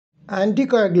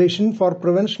Anticoagulation for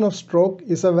prevention of stroke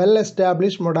is a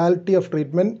well-established modality of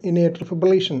treatment in atrial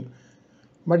fibrillation,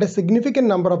 but a significant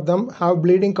number of them have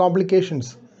bleeding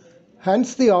complications.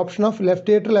 Hence, the option of left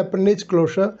atrial appendage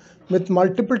closure with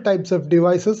multiple types of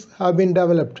devices have been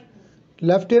developed.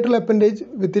 Left atrial appendage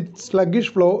with its sluggish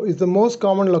flow is the most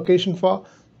common location for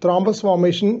thrombus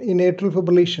formation in atrial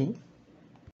fibrillation.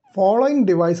 Following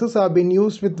devices have been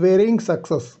used with varying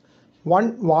success.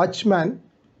 1. Watchman.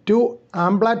 2.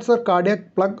 Amplatzer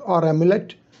cardiac plug or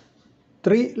Amulet.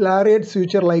 3. Lariat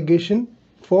suture ligation.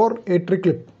 4.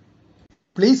 Atriclip.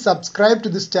 Please subscribe to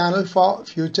this channel for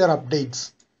future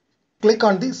updates. Click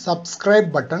on the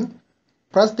subscribe button.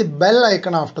 Press the bell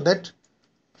icon after that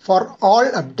for all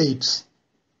updates.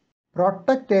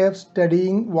 Protect AF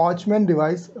studying Watchman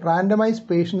device randomized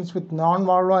patients with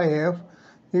non-valvular AF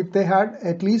if they had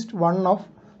at least one of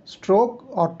stroke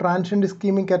or transient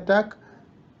ischemic attack,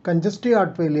 congestive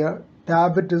heart failure,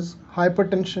 diabetes,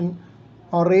 hypertension,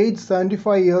 or age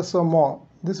 75 years or more.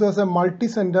 This was a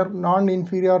multi-center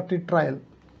non-inferiority trial.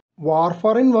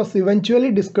 Warfarin was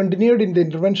eventually discontinued in the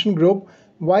intervention group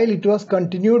while it was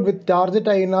continued with target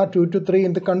INR 2 to 3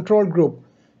 in the control group.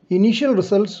 Initial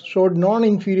results showed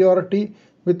non-inferiority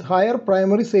with higher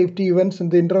primary safety events in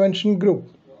the intervention group.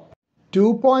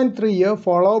 2.3-year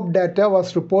follow-up data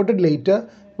was reported later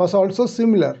was also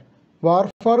similar.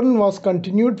 Warfarin was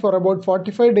continued for about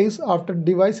 45 days after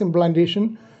device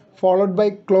implantation, followed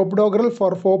by clopidogrel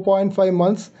for 4.5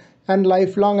 months and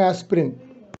lifelong aspirin.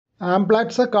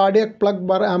 Amplatzer cardiac plug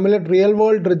bar Amulet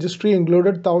real-world registry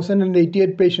included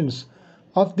 1,088 patients.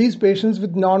 Of these patients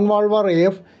with non-valvular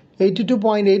AF,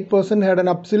 82.8% had an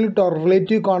absolute or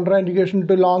relative contraindication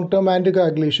to long-term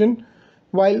anticoagulation,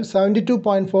 while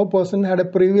 72.4% had a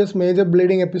previous major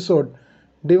bleeding episode.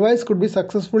 Device could be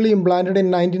successfully implanted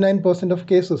in 99% of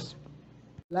cases.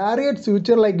 Lariat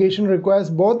suture ligation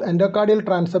requires both endocardial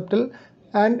transeptal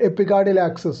and epicardial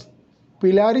access.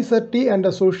 Pilari and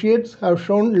associates have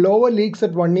shown lower leaks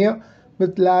at 1 year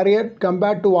with Lariat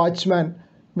compared to Watchman,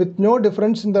 with no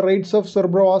difference in the rates of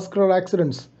cerebrovascular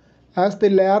accidents. As the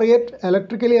Lariat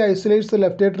electrically isolates the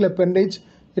left atrial appendage,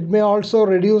 it may also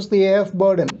reduce the AF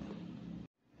burden.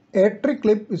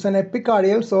 Atriclip is an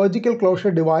epicardial surgical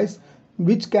closure device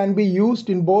which can be used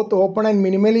in both open and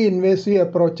minimally invasive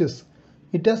approaches.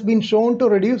 It has been shown to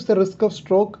reduce the risk of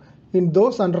stroke in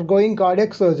those undergoing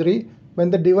cardiac surgery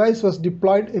when the device was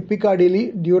deployed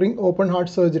epicardially during open heart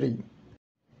surgery.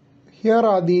 Here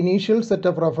are the initial set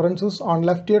of references on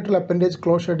left atrial appendage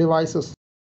closure devices.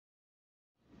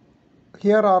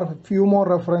 Here are a few more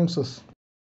references.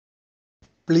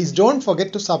 Please don't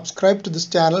forget to subscribe to this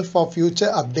channel for future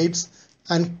updates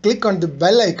and click on the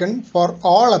bell icon for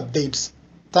all updates.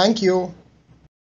 Thank you.